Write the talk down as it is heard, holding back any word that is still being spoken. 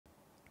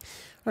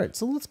All right,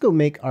 so let's go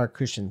make our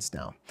cushions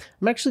now.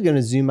 I'm actually going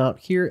to zoom out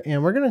here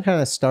and we're going to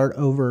kind of start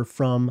over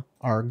from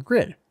our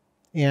grid.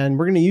 And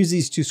we're going to use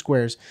these two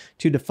squares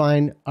to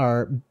define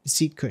our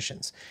seat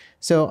cushions.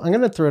 So I'm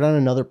going to throw down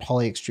another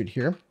poly extrude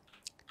here.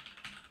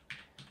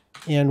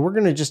 And we're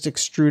going to just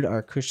extrude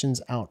our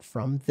cushions out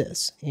from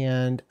this.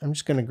 And I'm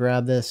just going to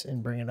grab this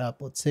and bring it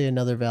up. Let's say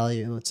another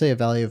value. Let's say a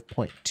value of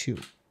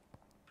 0.2.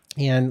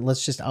 And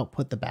let's just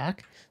output the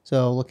back.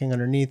 So looking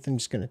underneath, I'm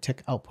just going to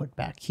tick output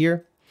back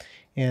here.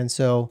 And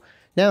so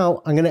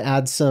now I'm going to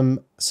add some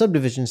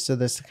subdivisions to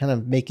this to kind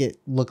of make it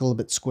look a little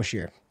bit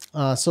squishier.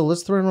 So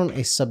let's throw on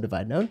a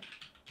subdivide node.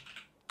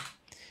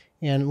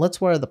 And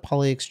let's wire the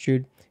poly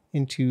extrude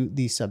into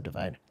the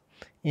subdivide.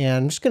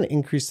 And I'm just going to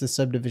increase the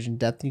subdivision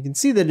depth. You can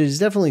see that it is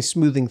definitely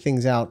smoothing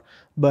things out,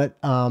 but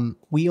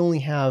we only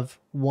have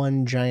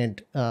one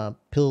giant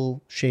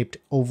pill-shaped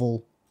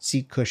oval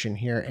seat cushion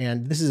here.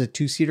 And this is a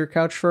two-seater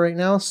couch for right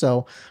now.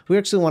 So we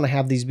actually want to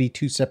have these be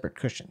two separate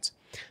cushions.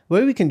 The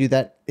way we can do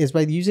that is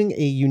by using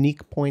a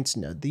unique points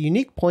node. The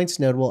unique points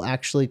node will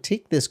actually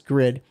take this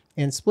grid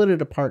and split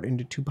it apart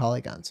into two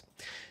polygons.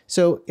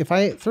 So if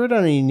I throw it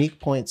on a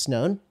unique points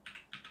node,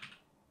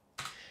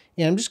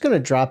 and I'm just going to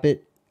drop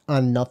it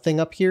on nothing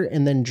up here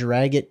and then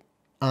drag it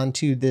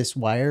onto this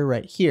wire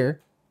right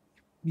here,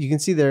 you can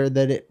see there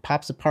that it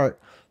pops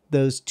apart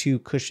those two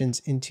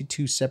cushions into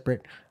two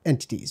separate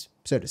entities,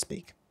 so to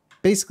speak.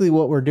 Basically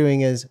what we're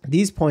doing is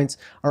these points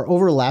are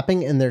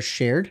overlapping and they're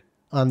shared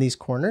on these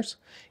corners.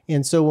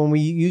 And so when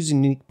we use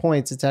unique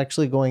points, it's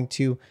actually going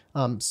to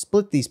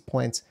split these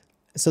points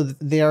so that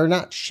they are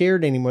not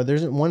shared anymore. There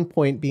isn't one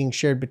point being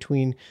shared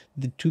between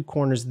the two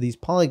corners of these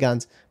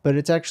polygons, but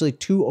it's actually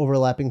two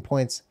overlapping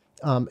points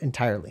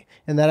entirely.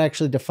 And that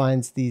actually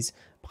defines these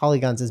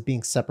polygons as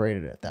being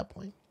separated at that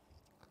point.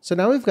 So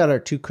now we've got our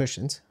two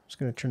cushions. I'm just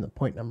going to turn the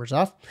point numbers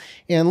off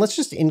and let's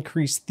just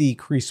increase the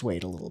crease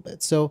weight a little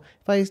bit. So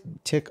if I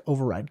tick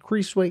override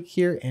crease weight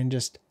here and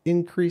just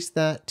increase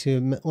that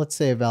to, let's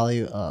say, a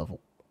value of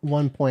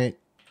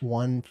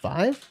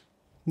 1.15,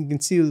 you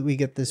can see we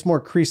get this more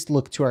creased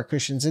look to our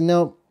cushions. And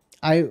now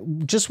I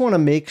just want to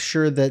make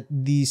sure that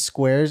these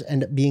squares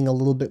end up being a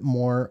little bit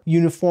more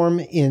uniform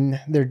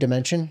in their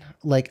dimension.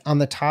 Like on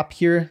the top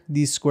here,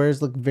 these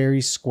squares look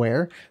very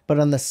square, but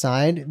on the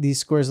side, these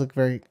squares look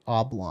very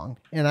oblong.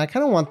 And I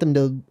kind of want them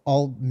to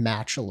all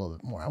match a little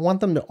bit more. I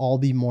want them to all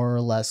be more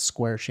or less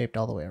square shaped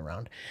all the way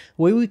around.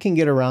 The way we can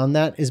get around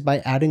that is by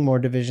adding more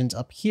divisions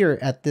up here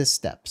at this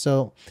step.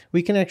 So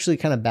we can actually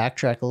kind of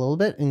backtrack a little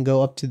bit and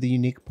go up to the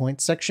unique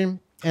points section.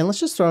 And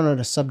let's just throw in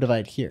a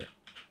subdivide here.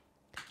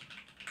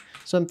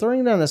 So I'm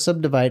throwing down a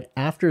subdivide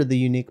after the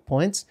unique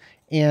points,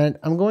 and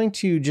I'm going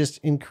to just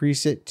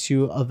increase it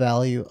to a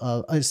value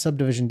of a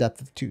subdivision depth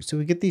of 2. So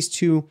we get these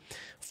two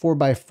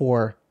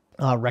 4x4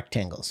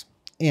 rectangles.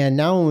 And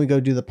now when we go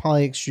do the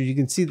poly extrude, you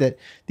can see that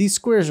these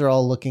squares are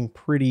all looking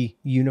pretty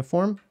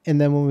uniform. And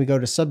then when we go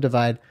to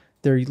subdivide,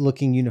 they're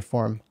looking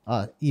uniform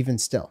even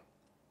still.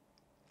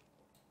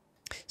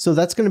 So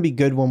that's going to be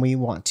good when we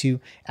want to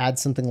add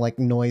something like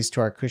noise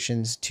to our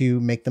cushions to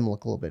make them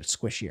look a little bit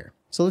squishier.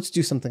 So let's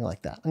do something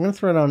like that. I'm going to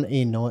throw it on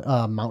a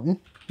mountain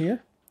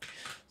here.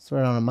 Let's throw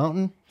it on a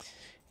mountain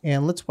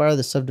and let's wire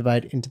the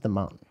subdivide into the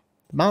mountain.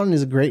 The mountain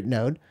is a great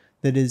node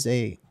that is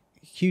a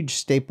huge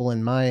staple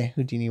in my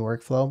Houdini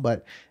workflow,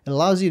 but it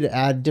allows you to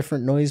add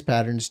different noise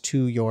patterns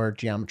to your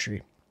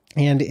geometry.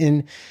 And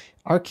in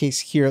our case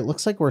here, it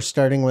looks like we're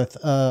starting with,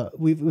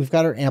 we've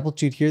got our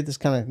amplitude here. This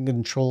kind of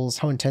controls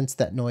how intense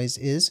that noise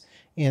is.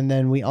 And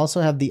then we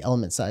also have the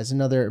element size,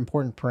 another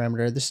important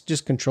parameter. This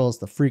just controls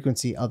the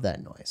frequency of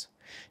that noise.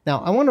 Now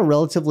I want a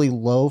relatively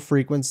low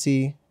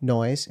frequency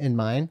noise in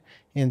mine.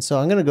 And so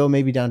I'm going to go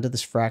maybe down to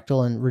this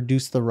fractal and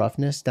reduce the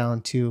roughness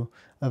down to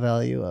a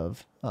value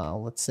of,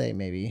 let's say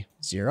maybe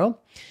 0.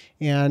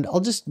 And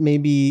I'll just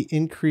maybe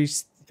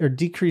increase or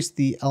decrease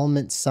the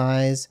element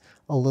size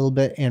a little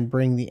bit and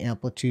bring the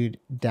amplitude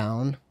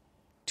down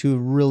to a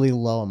really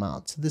low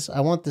amount. So this, I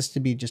want this to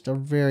be just a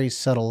very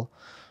subtle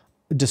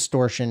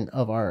distortion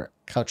of our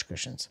couch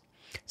cushions.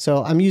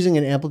 So I'm using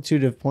an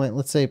amplitude of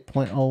let's say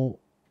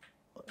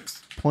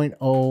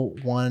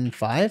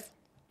 0.015,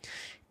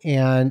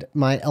 and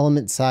my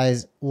element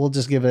size, we'll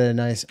just give it a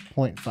nice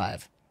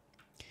 0.5.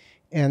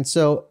 And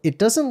so it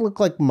doesn't look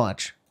like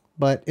much,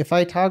 but if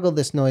I toggle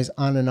this noise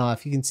on and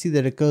off, you can see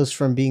that it goes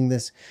from being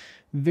this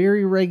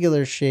very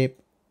regular shape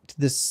to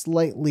this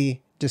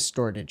slightly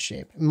distorted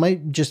shape. It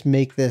might just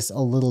make this a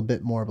little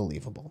bit more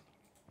believable.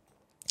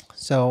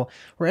 So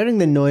we're adding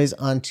the noise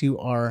onto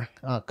our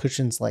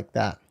cushions like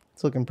that.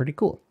 It's looking pretty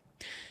cool.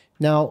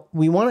 Now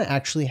we want to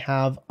actually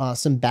have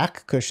some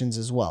back cushions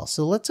as well.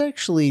 So let's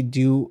actually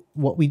do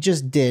what we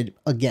just did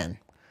again.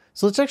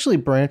 So let's actually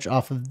branch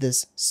off of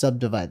this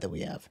subdivide that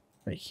we have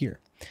right here.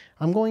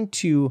 I'm going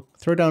to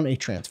throw down a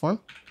transform.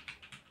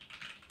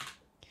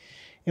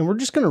 And we're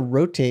just going to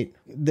rotate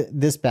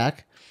this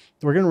back.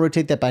 We're going to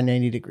rotate that by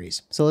 90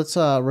 degrees. So let's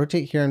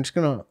rotate here. I'm just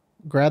going to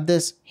grab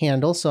this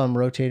handle. So I'm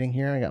rotating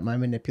here. I got my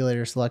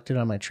manipulator selected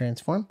on my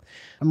transform.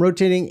 I'm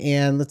rotating,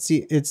 and let's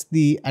see, it's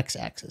the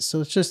x-axis. So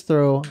let's just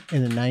throw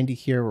in a 90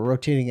 here. We're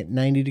rotating at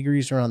 90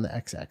 degrees around the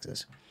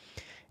x-axis.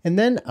 And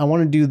then I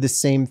want to do the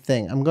same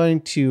thing. I'm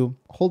going to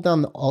hold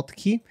down the Alt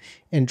key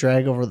and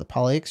drag over the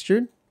poly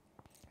extrude,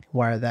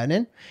 wire that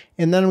in.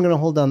 And then I'm going to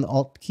hold down the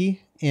Alt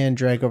key and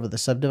drag over the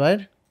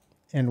subdivide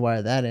and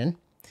wire that in.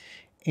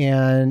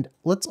 And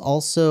let's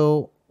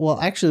also, well,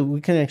 actually, we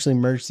can actually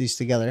merge these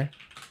together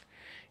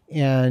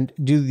and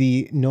do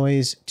the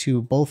noise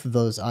to both of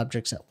those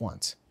objects at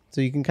once.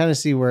 So you can kind of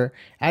see we're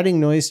adding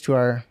noise to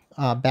our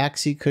back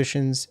seat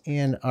cushions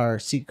and our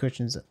seat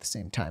cushions at the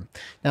same time.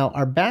 Now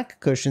our back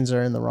cushions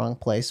are in the wrong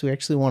place. We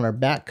actually want our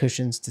back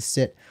cushions to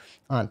sit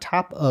on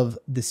top of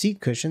the seat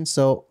cushions.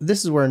 So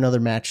this is where another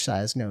match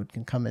size node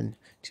can come in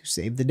to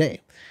save the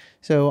day.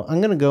 So I'm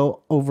going to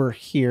go over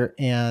here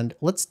and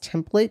let's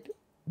template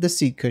the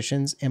seat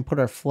cushions and put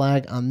our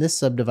flag on this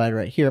subdivide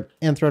right here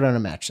and throw down a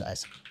match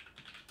size.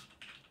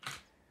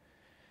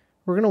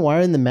 We're going to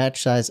wire in the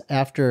match size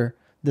after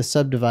the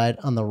subdivide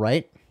on the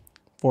right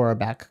for our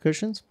back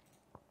cushions.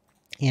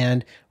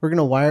 And we're going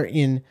to wire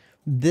in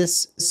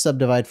this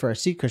subdivide for our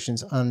seat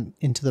cushions on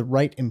into the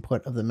right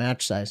input of the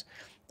match size.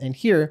 And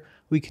here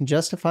we can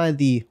justify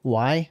the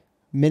Y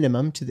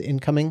minimum to the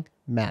incoming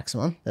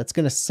maximum. That's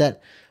going to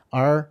set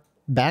our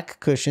back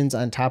cushions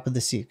on top of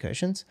the seat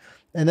cushions.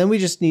 And then we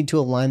just need to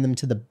align them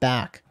to the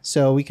back.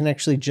 So we can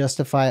actually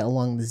justify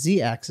along the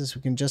Z axis.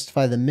 We can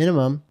justify the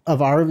minimum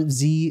of our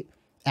Z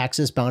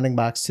axis bounding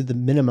box to the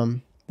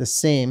minimum the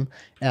same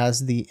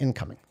as the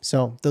incoming.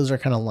 So those are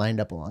kind of lined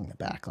up along the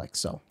back like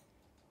so.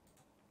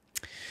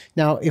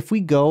 Now, if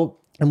we go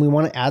and we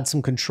want to add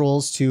some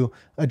controls to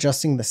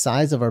adjusting the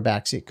size of our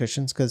back seat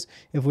cushions, because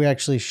if we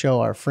actually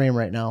show our frame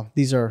right now,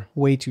 these are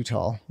way too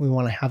tall. We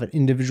want to have an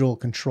individual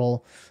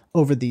control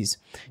over these.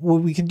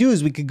 What we could do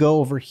is we could go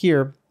over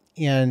here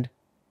and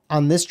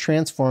on this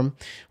transform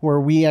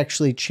where we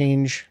actually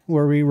change,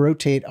 where we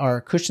rotate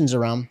our cushions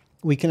around,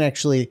 we can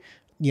actually,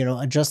 you know,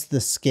 adjust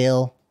the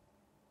scale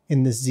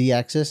in the Z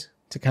axis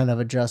to kind of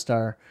adjust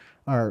our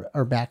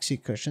back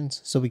seat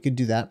cushions. So we could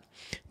do that.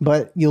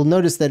 But you'll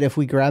notice that if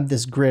we grab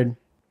this grid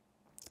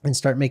and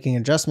start making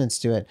adjustments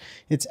to it,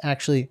 it's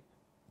actually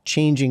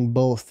changing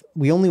both.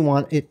 We only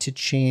want it to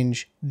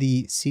change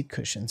the seat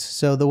cushions.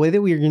 So the way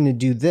that we're going to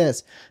do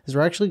this is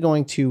we're actually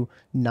going to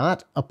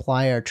not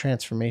apply our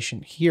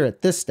transformation here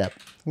at this step.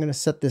 I'm going to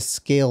set this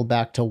scale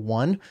back to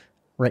 1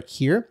 right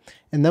here.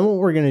 And then what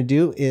we're going to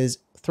do is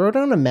throw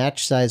down a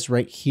match size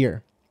right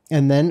here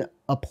and then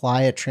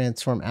apply a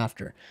transform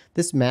after.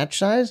 This match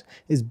size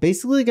is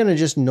basically going to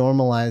just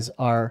normalize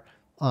our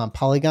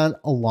polygon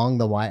along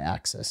the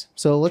y-axis.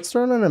 So let's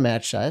throw down a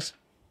match size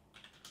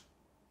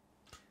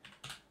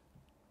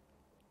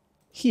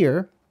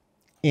here,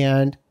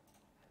 and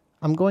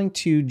I'm going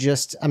to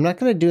just, I'm not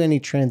going to do any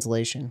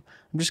translation.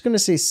 I'm just going to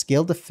say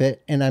scale to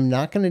fit, and I'm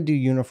not going to do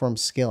uniform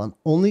scale. I'm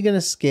only going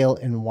to scale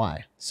in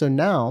Y. So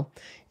now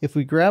if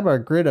we grab our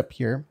grid up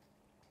here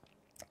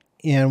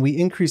and we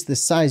increase the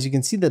size, you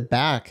can see the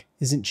back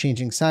isn't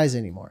changing size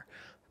anymore.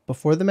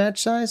 Before the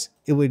match size,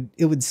 it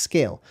would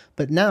scale.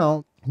 But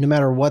now, no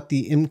matter what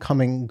the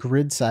incoming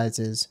grid size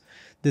is,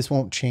 this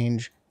won't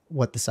change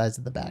what the size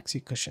of the back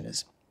seat cushion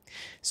is.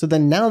 So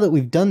then now that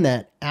we've done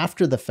that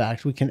after the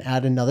fact, we can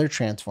add another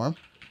transform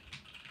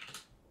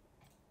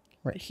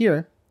right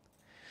here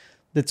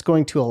that's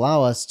going to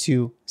allow us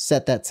to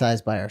set that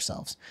size by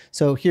ourselves.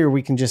 So here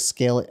we can just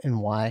scale it in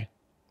Y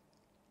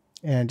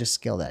and just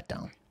scale that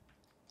down.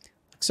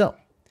 So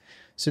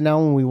now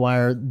when we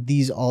wire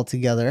these all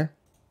together,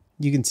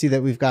 you can see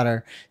that we've got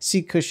our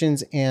seat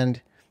cushions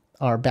and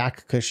our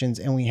back cushions,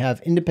 and we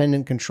have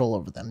independent control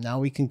over them. Now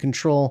we can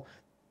control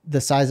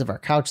the size of our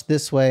couch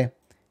this way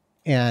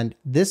and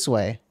this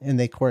way, and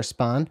they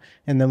correspond.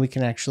 And then we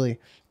can actually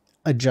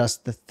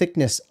adjust the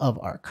thickness of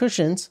our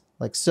cushions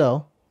like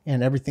so,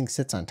 and everything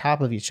sits on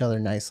top of each other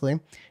nicely.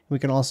 We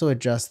can also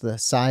adjust the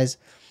size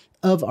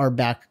of our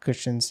back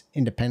cushions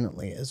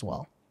independently as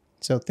well.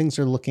 So things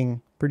are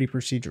looking pretty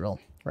procedural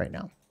right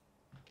now.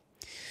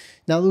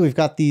 Now that we've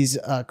got these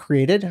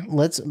created,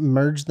 let's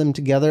merge them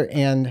together,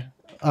 and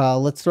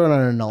let's throw it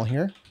on a null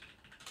here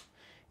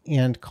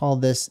and call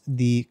this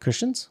the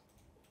cushions.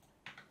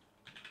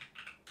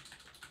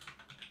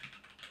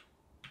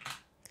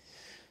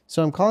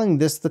 So I'm calling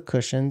this the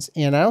cushions,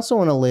 and I also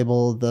want to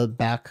label the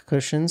back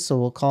cushions. So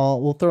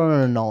we'll throw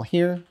in a null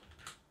here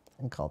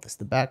and call this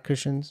the back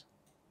cushions.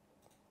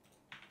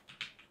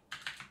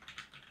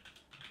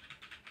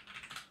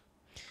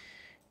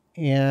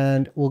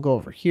 And we'll go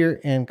over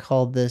here and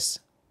call this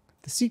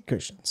the seat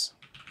cushions,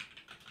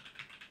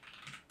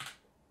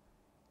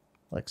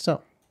 like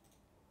so.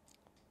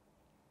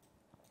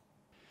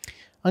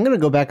 I'm going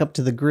to go back up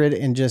to the grid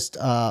and just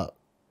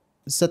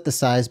set the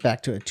size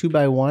back to a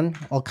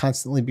 2x1. I'll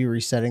constantly be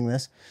resetting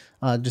this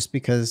just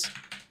because,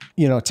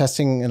 you know,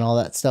 testing and all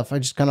that stuff. I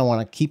just kind of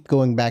want to keep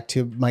going back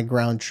to my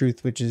ground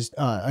truth, which is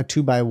a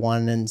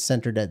 2x1 and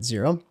centered at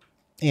 0.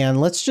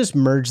 And let's just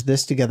merge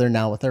this together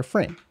now with our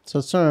frame. So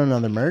let's run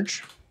another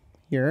merge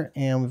here,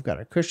 and we've got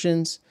our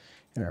cushions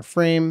and our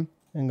frame.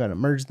 I'm going to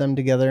merge them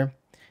together.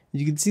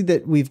 You can see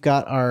that we've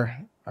got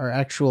our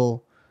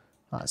actual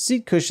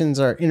seat cushions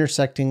are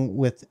intersecting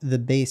with the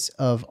base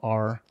of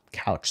our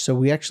couch. So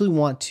we actually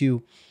want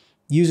to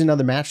use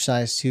another match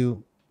size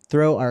to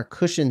throw our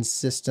cushion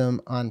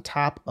system on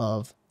top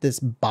of this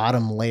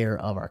bottom layer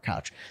of our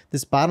couch.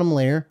 This bottom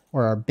layer,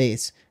 or our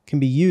base, can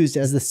be used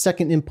as the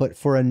second input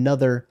for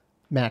another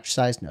match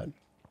size node.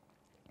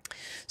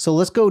 So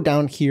let's go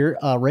down here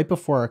right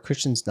before our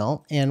cushions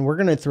null, and we're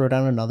going to throw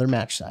down another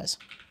match size.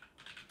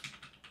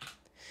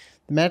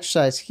 The match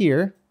size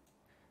here,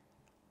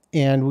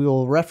 and we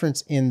will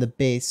reference in the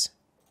base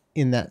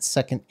in that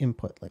second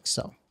input like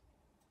so.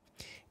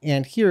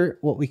 And here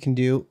what we can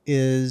do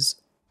is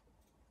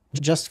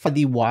justify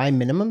the Y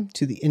minimum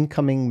to the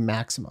incoming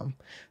maximum.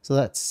 So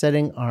that's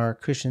setting our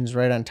cushions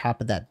right on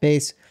top of that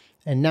base.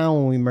 And now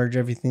when we merge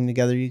everything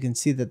together, you can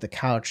see that the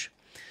couch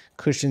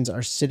cushions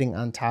are sitting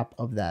on top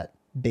of that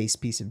base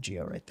piece of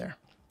geo right there.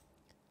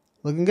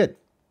 Looking good.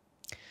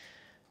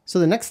 So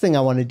the next thing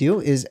I want to do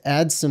is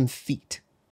add some feet.